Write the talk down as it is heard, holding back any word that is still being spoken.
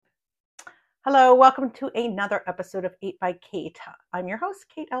Hello, welcome to another episode of 8 by Kate. I'm your host,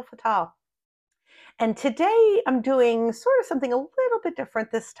 Kate El Fatal. And today I'm doing sort of something a little bit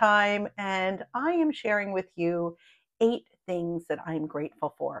different this time, and I am sharing with you 8 things that I'm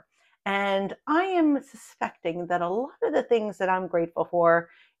grateful for. And I am suspecting that a lot of the things that I'm grateful for,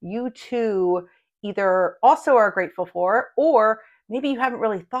 you too either also are grateful for, or maybe you haven't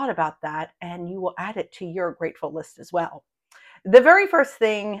really thought about that and you will add it to your grateful list as well. The very first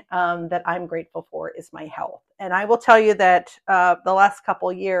thing that I'm grateful for is my health. And I will tell you that the last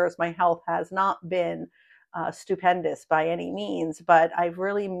couple years, my health has not been stupendous by any means, but I've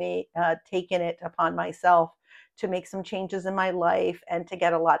really taken it upon myself to make some changes in my life and to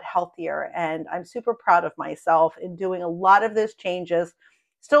get a lot healthier. And I'm super proud of myself in doing a lot of those changes.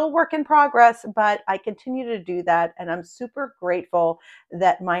 Still a work in progress, but I continue to do that. And I'm super grateful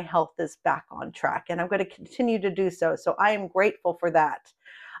that my health is back on track. And I'm going to continue to do so. So I am grateful for that.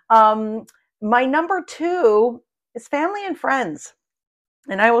 Um, my number two is family and friends.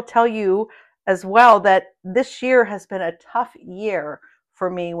 And I will tell you as well that this year has been a tough year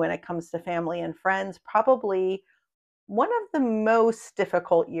for me when it comes to family and friends, probably one of the most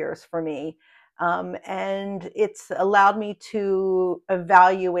difficult years for me. And it's allowed me to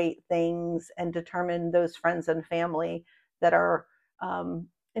evaluate things and determine those friends and family that are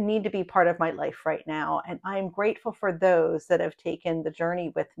need to be part of my life right now. And I'm grateful for those that have taken the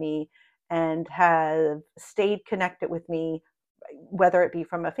journey with me and have stayed connected with me, whether it be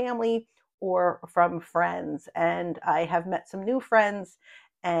from a family or from friends. And I have met some new friends,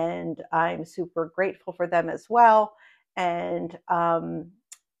 and I'm super grateful for them as well. And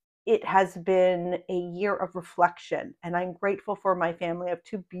it has been a year of reflection, and I'm grateful for my family. I have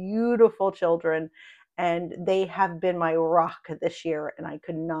 2 beautiful children, and they have been my rock this year, and I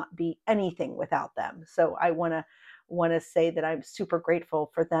could not be anything without them. So I want to say that I'm super grateful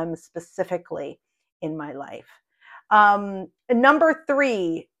for them specifically in my life. Number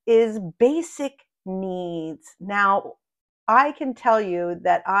three is basic needs. Now, I can tell you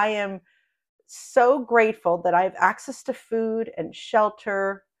that I am so grateful that I have access to food and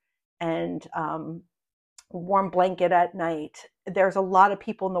shelter and warm blanket at night. There's a lot of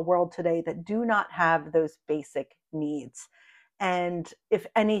people in the world today that do not have those basic needs. And if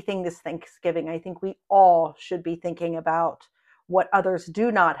anything, this Thanksgiving, I think we all should be thinking about what others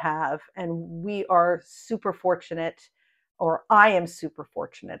do not have. And we are super fortunate, or I am super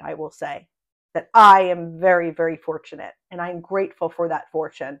fortunate, I will say, that I am very, very fortunate. And I'm grateful for that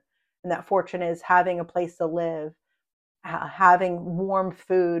fortune. And that fortune is having a place to live, having warm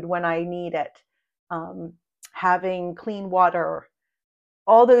food when I need it, um, having clean water.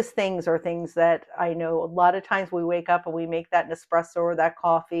 All those things are things that I know a lot of times we wake up and we make that Nespresso or that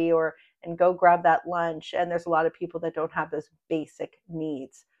coffee or and go grab that lunch. And there's a lot of people that don't have those basic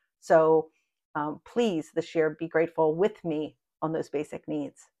needs. So please this year be grateful with me on those basic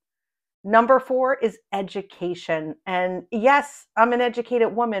needs. Number four is education. And yes, I'm an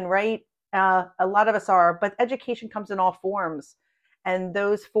educated woman, right? A lot of us are, but education comes in all forms. And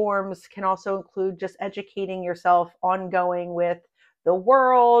those forms can also include just educating yourself ongoing with the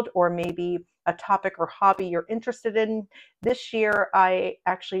world or maybe a topic or hobby you're interested in. This year, I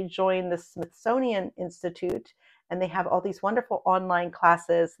actually joined the Smithsonian Institute, and they have all these wonderful online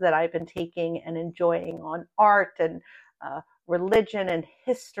classes that I've been taking and enjoying on art and religion and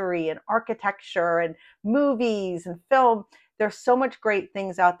history and architecture and movies and film. There's so much great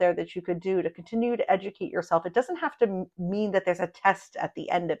things out there that you could do to continue to educate yourself. It doesn't have to mean that there's a test at the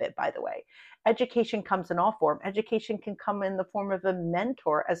end of it, by the way. Education comes in all forms. Education can come in the form of a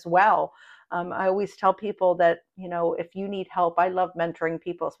mentor as well. I always tell people that, if you need help, I love mentoring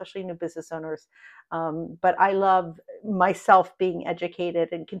people, especially new business owners. But I love myself being educated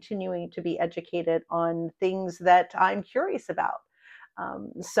and continuing to be educated on things that I'm curious about.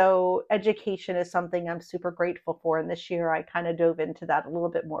 So education is something I'm super grateful for. And this year I kind of dove into that a little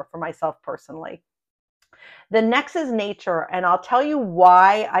bit more for myself personally. The next is nature. And I'll tell you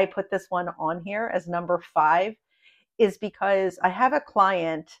why I put this one on here as number five is because I have a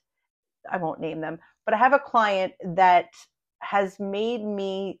client, I won't name them, but I have a client that has made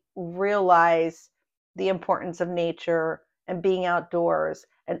me realize the importance of nature and being outdoors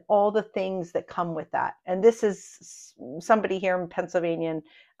and all the things that come with that. And this is somebody here in Pennsylvania,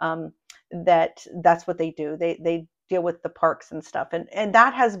 that's what they do. They deal with the parks and stuff, and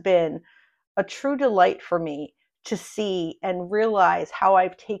that has been a true delight for me to see and realize how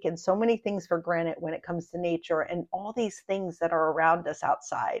I've taken so many things for granted when it comes to nature and all these things that are around us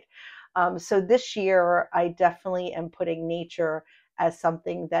outside. So this year, I definitely am putting nature as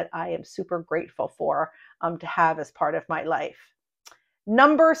something that I am super grateful for to have as part of my life.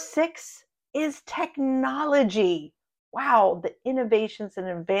 Number six is technology. Wow, the innovations and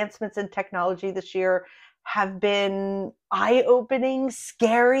advancements in technology this year have been eye-opening,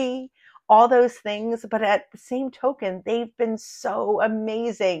 scary, all those things. But at the same token, they've been so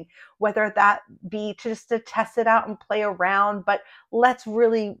amazing, whether that be just to test it out and play around. But let's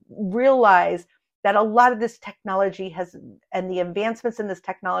really realize that a lot of this technology has, and the advancements in this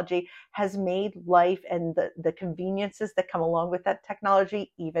technology has made life and the conveniences that come along with that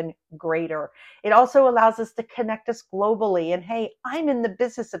technology even greater. It also allows us to connect us globally. And hey, I'm in the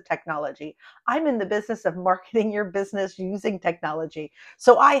business of technology. I'm in the business of marketing your business using technology.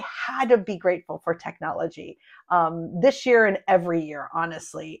 So I had to be grateful for technology. This year and every year,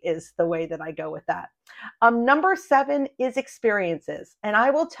 honestly, is the way that I go with that. Number 7 is experiences. And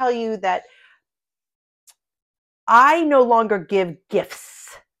I will tell you that I no longer give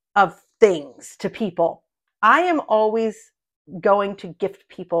gifts of things to people. I am always going to gift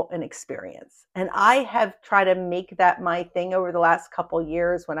people an experience. And I have tried to make that my thing over the last couple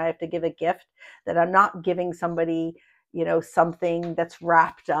years when I have to give a gift, that I'm not giving somebody, something that's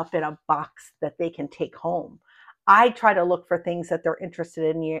wrapped up in a box that they can take home. I try to look for things that they're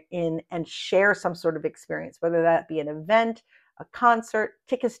interested in and share some sort of experience, whether that be an event, a concert,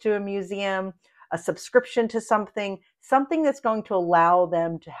 tickets to a museum, a subscription to something that's going to allow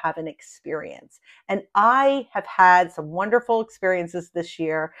them to have an experience. And I have had some wonderful experiences this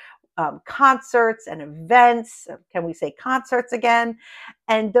year, concerts and events. Can we say concerts again?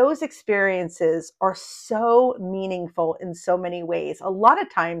 And those experiences are so meaningful in so many ways. A lot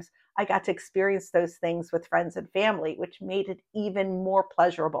of times I got to experience those things with friends and family, which made it even more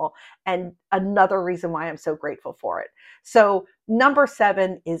pleasurable. And another reason why I'm so grateful for it. So number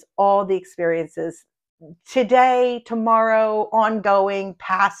 7 is all the experiences today, tomorrow, ongoing,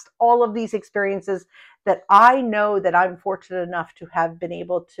 past, all of these experiences that I know that I'm fortunate enough to have been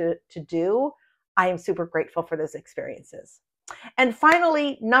able to do. I am super grateful for those experiences. And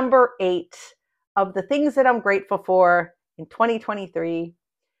finally, number 8 of the things that I'm grateful for in 2023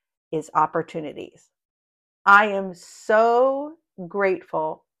 is opportunities. I am so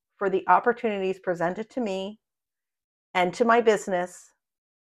grateful for the opportunities presented to me and to my business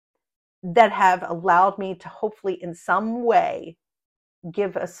that have allowed me to hopefully in some way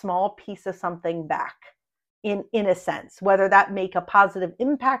give a small piece of something back in a sense, whether that make a positive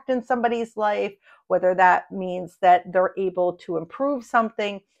impact in somebody's life, whether that means that they're able to improve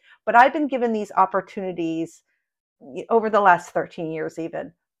something. But I've been given these opportunities over the last 13 years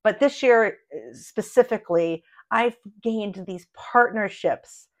even. But this year specifically, I've gained these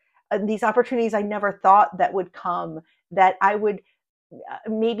partnerships, these opportunities I never thought that would come, that I would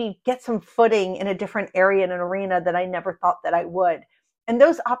maybe get some footing in a different area, in an arena that I never thought that I would. And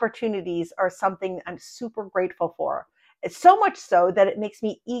those opportunities are something I'm super grateful for. It's so much so that it makes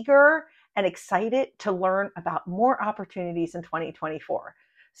me eager and excited to learn about more opportunities in 2024.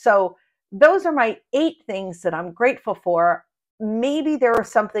 So those are my 8 things that I'm grateful for. Maybe there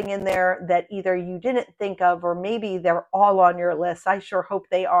was something in there that either you didn't think of, or maybe they're all on your list. I sure hope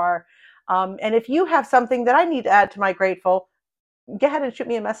they are. And if you have something that I need to add to my grateful, go ahead and shoot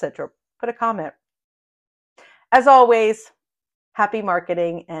me a message or put a comment. As always, happy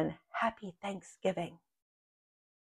marketing and happy Thanksgiving.